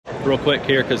real quick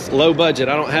here because low budget.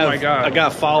 I don't have a guy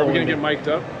following. Are we gonna get mic'd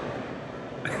up?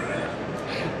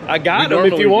 I got them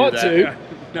if you want to. Yeah.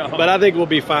 No. But I think we'll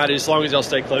be fine as long as y'all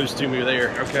stay close to me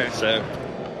there. Okay. So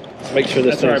let's make sure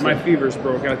this. That's all right. My fever's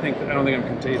broke. I don't think I'm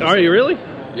contagious. Are you really?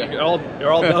 Yeah.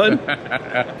 You're all done.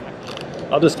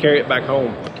 I'll just carry it back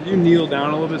home. Can you kneel down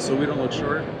a little bit so we don't look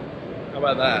short? How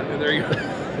about that? Yeah, there you go.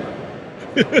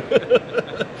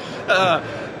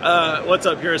 What's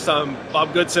up? Here's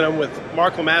Bob Goodson. I'm with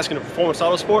Mark Lemaskin of Performance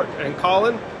Autosport and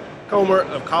Colin Comer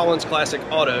of Colin's Classic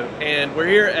Auto, and we're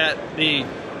here at the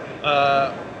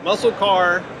Muscle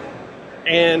Car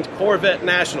and Corvette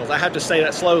Nationals. I have to say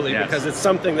that slowly because it's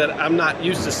something that I'm not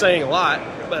used to saying a lot,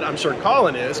 but I'm sure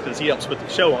Colin is because he helps put the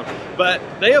show on. But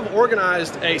they have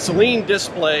organized a Saleen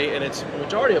display, and the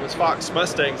majority of it's Fox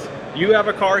Mustangs. You have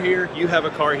a car here, you have a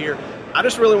car here. I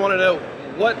just really want to know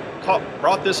what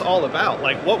brought this all about.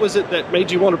 Like, what was it that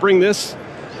made you want to bring this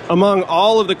among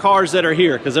all of the cars that are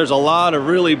here? Because there's a lot of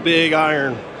really big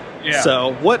iron. Yeah.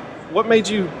 So what made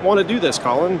you want to do this,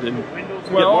 Colin? And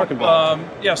well,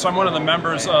 so I'm one of the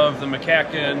members of the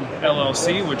MCACN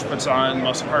LLC, which puts on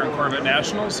Muscle Car and Corvette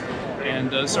Nationals, and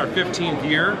this is our 15th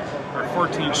year, our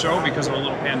 14th show because of a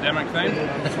little pandemic thing.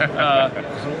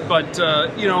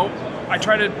 You know, I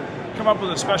try to come up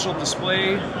with a special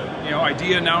display,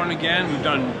 idea now and again. We've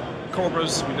done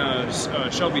Cobras, we've done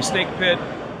a Shelby Snake Pit,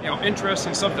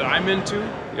 interesting stuff that I'm into.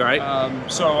 You're right.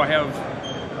 So I have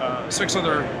 6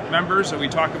 other members that we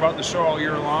talk about the show all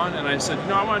year long, and I said,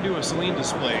 I want to do a Saleen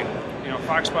display,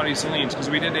 Foxbody Saleens, because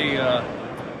we did a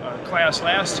class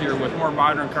last year with more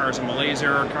modern cars, and Malaysia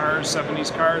era cars,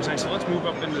 70s cars, and I said, let's move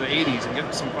up into the 80s and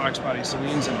get some Foxbody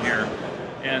Saleens in here.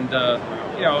 And,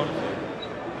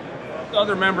 the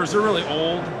other members, they're really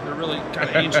old, they're really kind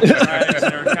of ancient guys,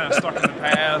 and they're kind of stuck in the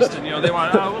past, and they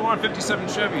want, we want 57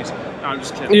 Chevys. No, I'm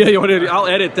just kidding. Yeah, I'll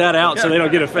edit that out so they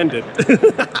don't get offended.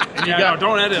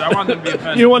 Don't edit. I want them to be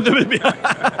offended. You want them to be.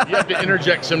 You have to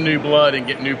interject some new blood and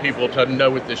get new people to know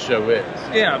what this show is.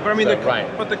 Yeah, but I mean,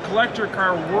 but the collector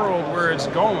car world, where it's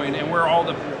going, and where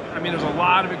there's a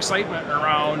lot of excitement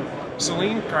around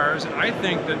Saleen cars, and I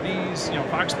think that these,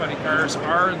 Foxbody cars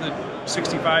are the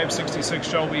 65, 66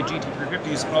 Shelby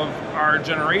GT350s of our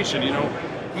generation.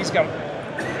 He's got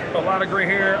a lot of gray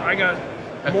hair. I got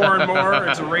more and more.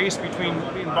 It's a race between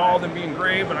being bald and being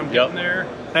gray, but I'm getting there.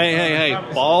 Hey,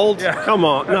 bald? Yeah. Come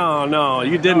on. No,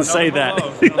 you didn't say that.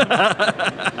 But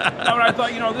I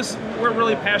thought, we're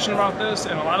really passionate about this,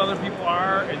 and a lot of other people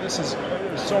are, and this is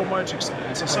so much, it's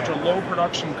such a low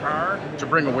production car. To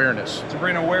bring awareness. To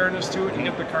bring awareness to it and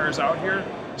get the cars out here.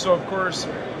 So, of course,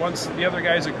 once the other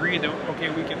guys agreed that, okay,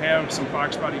 we can have some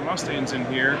Foxbody Mustangs in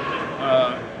here,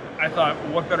 I thought,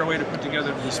 what better way to put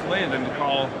together the display than to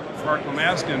call Mark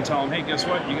Lemaskin and tell him, hey, guess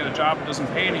what? You got a job that doesn't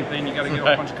pay anything. You got to get a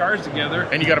whole bunch of cars together.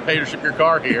 And you got to pay to ship your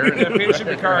car here. You got to pay to ship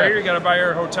your car here. You got to buy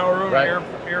your hotel room,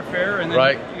 airfare, and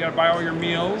then you got to buy all your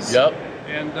meals. Yep.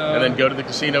 And then go to the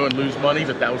casino and lose money,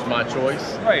 but that was my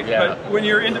choice. Right. Yeah. But when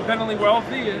you're independently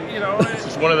wealthy, it's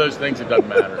just one of those things that doesn't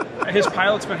matter. His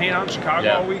pilot's been hanging out in Chicago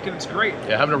all week, and it's great.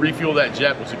 Yeah, having to refuel that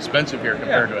jet was expensive here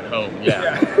compared to at home.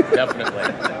 Yeah. Definitely.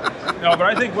 No, but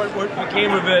I think what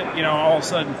became of it, all of a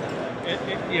sudden,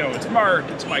 it's Mark,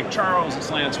 it's Mike Charles,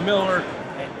 it's Lance Miller.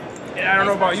 And I don't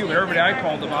know about you, but everybody I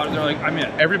called about it, they're like, I'm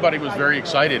in. Everybody was very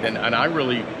excited, and I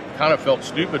really kind of felt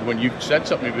stupid when you said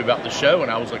something about the show, and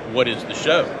I was like, what is the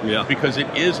show? Yeah. Because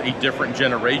it is a different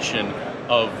generation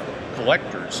of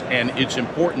collectors, and it's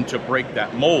important to break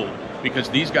that mold, because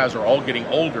these guys are all getting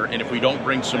older, and if we don't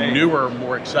bring some newer,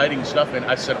 more exciting stuff in,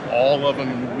 I said all of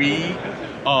them,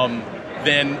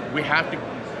 then we have to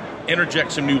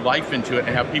interject some new life into it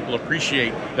and have people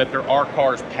appreciate that there are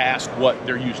cars past what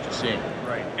they're used to seeing.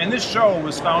 Right. And this show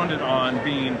was founded on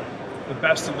being the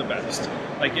best of the best.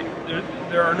 Like,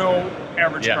 there are no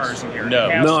average cars in here. No.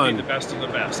 It has to be the best of the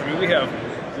best. I mean, we have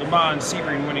Le Mans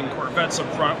Sebring winning Corvettes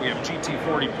up front. We have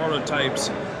GT40 prototypes.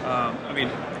 You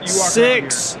walk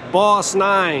 6 Boss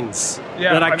 9s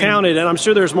that I counted, and I'm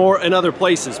sure there's more in other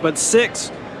places, but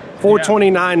 6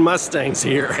 429 Mustangs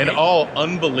here. And all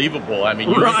unbelievable. I mean,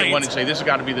 you look at one and say, this has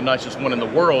got to be the nicest one in the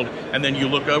world, and then you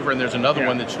look over and there's another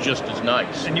one that's just as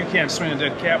nice. And you can't swing a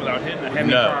dead cat without hitting a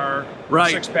Hemi car, a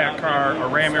 6-pack car, a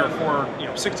Ram Air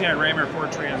 4, 69 Ram Air 4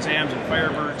 Trans Ams and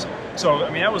Firebirds. So, I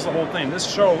mean, that was the whole thing. This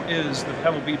show is the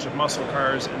Pebble Beach of muscle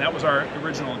cars, and that was our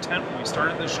original intent when we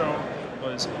started this show.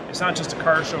 It's not just a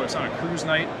car show, it's not a cruise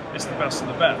night, it's the best of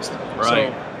the best.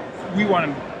 Right. So we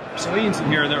wanted Saleens in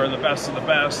here that are the best of the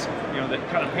best, that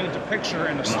kind of paint a picture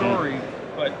and a story.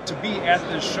 But to be at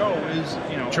this show is,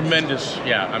 tremendous.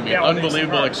 Yeah, I mean,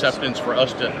 unbelievable acceptance for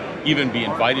us to even be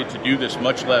invited to do this,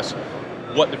 much less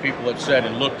what the people have said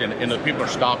and looked, and the people are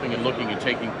stopping and looking and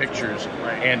taking pictures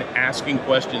and asking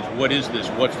questions. What is this?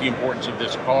 What's the importance of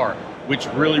this car? Which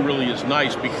really, really is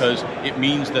nice, because it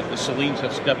means that the Saleens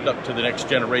have stepped up to the next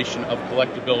generation of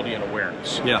collectability and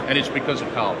awareness. Yeah. And it's because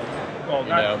of Colin. Well,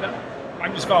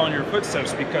 I'm just following your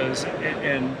footsteps, because,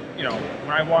 you know,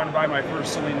 when I wanted to buy my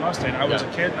first Saleen Mustang, I was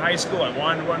a kid in high school. I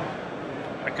wanted one.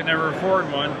 I could never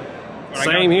afford one.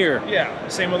 Same here. Yeah,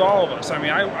 same with all of us. I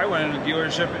mean, I went in a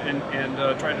dealership and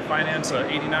tried to finance a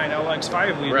 '89 LX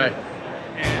 5-liter,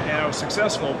 and I was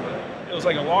successful. But it was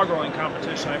like a log rolling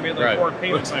competition. I made like 4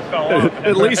 payments and I fell off.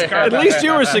 At least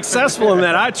you were successful in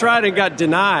that. I tried and got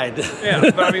denied. Yeah,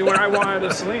 but I mean, when I wanted a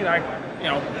Saleen, you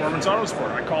know, Performance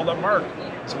Autosport, I called up Mark.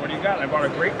 So what do you got? And I bought a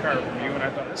great car from you, and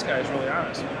I thought, this guy's really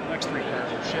honest. The next 3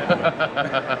 cars are shit.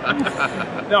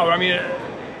 No, I mean,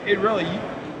 it really,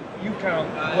 you kind of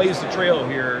blazed the trail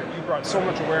here. You brought so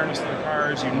much awareness to the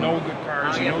cars. You know good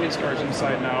cars. You know these cars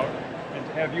inside and out. And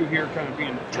to have you here kind of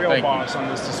being trail boss on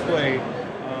this display,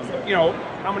 but, you know,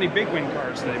 how many big wing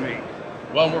cars do they make?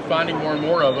 Well, we're finding more and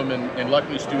more of them, and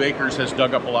luckily Stu Akers has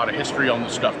dug up a lot of history on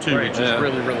this stuff too, which is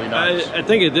really, really nice. I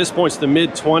think at this point it's the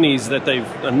mid-20s that they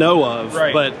know of,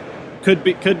 but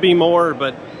could be more.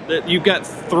 But you've got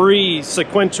 3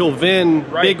 sequential VIN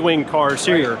big wing cars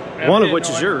here, one of which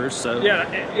is yours. So yeah,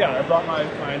 I brought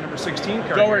my number 16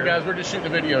 car. Don't worry, guys, we're just shooting the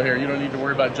video here. You don't need to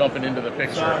worry about jumping into the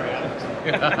picture.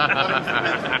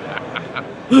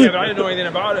 Yeah, but I didn't know anything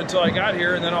about it until I got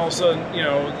here, and then all of a sudden, you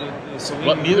know, the Saleen.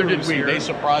 Well, neither did we. Here. They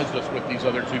surprised us with these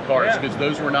other 2 cars, because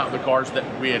those were not the cars that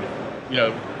we had, you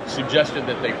know, suggested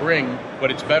that they bring.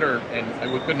 But it's better, and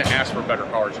we couldn't ask for better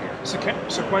cars here.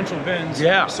 Sequential VINs,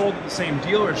 sold at the same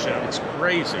dealership. It's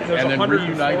crazy. And there's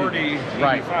 140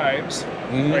 85s,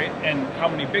 right? And how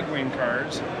many big wing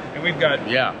cars? And we've got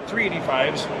 3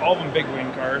 85s, all of them big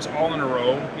wing cars, all in a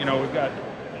row. You know, we've got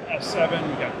S7,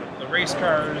 we've got the race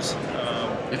cars.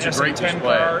 It's a great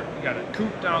display. Car. We got a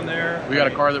coupe down there. We got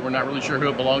a car that we're not really sure who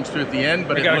it belongs to at the end,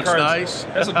 but it looks nice.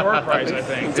 That's a door prize, I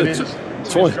think. It is.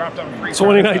 Dropped on free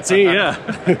 2019, yeah.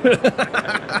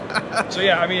 So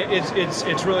yeah, I mean,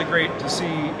 it's really great to see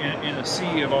in a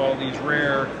sea of all these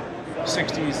rare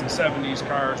 60s and 70s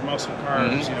cars, muscle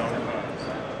cars, you know,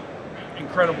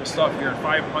 incredible stuff here.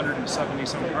 570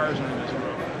 some cars under this roof.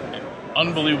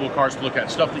 Unbelievable cars to look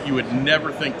at, stuff that you would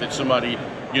never think that somebody,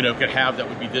 you know, could have that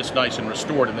would be this nice and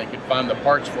restored, and they could find the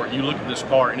parts for it. You look at this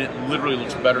car and it literally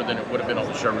looks better than it would have been on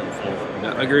the showroom floor.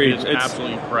 No, agreed. It's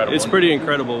absolutely incredible. It's pretty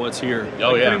incredible what's here.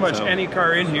 Oh yeah. Pretty much any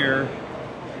car in here,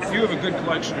 if you have a good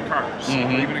collection of cars,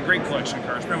 or even a great collection of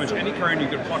cars, pretty much any car in you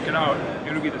could pluck it out,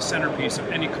 it would be the centerpiece of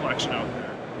any collection out there.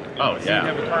 You know, if you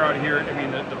have a car out here, I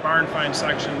mean, the barn find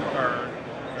section are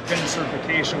VIN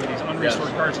certification with these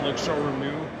unrestored cars that look showroom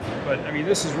new. But I mean,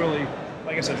 this is really,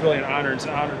 like I said, it's really an honor. It's an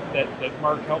honor that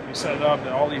Mark helped me set it up,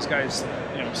 that all these guys,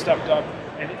 you know, stepped up,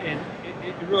 and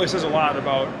it really says a lot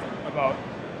about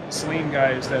Saleen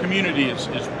guys. That community is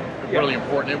really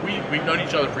important. And we've known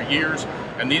each other for years,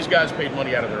 and these guys paid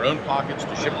money out of their own pockets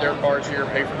to ship their cars here,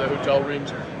 pay for the hotel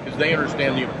rooms, because they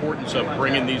understand the importance of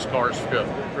bringing these cars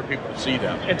for people to see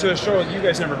them. And to a show that you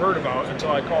guys never heard about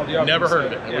until I called you up. Never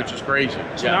heard of it, which is crazy.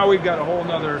 So now we've got a whole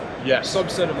other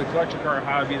subset of the collector car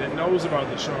hobby that knows about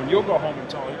the show, and you'll go home and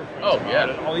tell your friends about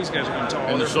it. All these guys are going to tell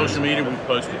all in their the social media, we've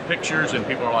posted pictures, and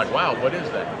people are like, wow, what is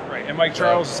that? Right, and Mike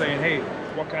Charles is saying, hey,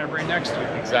 what can I bring next to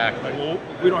it? Exactly. Like, well,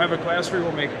 if we don't have a class 3,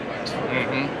 we'll make it a class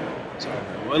 3. So,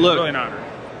 well, look, really an honor.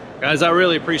 Guys, I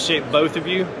really appreciate both of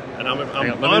you, and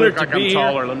I'm honored to be here.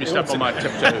 Taller. Let me step on my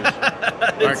tiptoes. All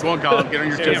right, come on, Colin, get on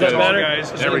your tiptoes. Is that better?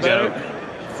 Guys. There we go.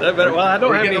 Is that better? Well, I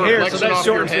don't have any hair, so that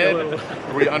shortens it a little.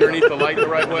 Are we underneath the light the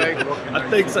right way? I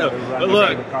think so. But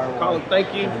look, Colin,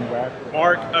 thank you,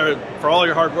 Mark, for all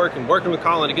your hard work and working with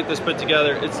Colin to get this put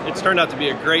together. It's turned out to be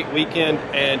a great weekend,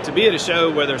 and to be at a show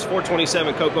where there's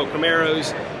 427 Coco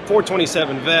Camaros,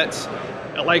 427 Vettes,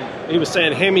 like he was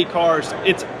saying, Hemi cars.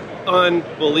 It's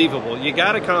unbelievable. You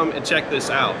got to come and check this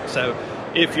out. So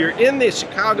if you're in the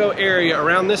Chicago area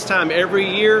around this time every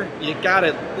year, you got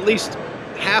at least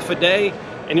half a day,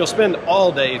 and you'll spend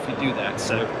all day if you do that.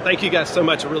 So thank you guys so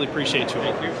much. I really appreciate you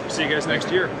all. Thank you. See you guys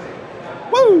next year.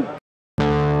 Woo!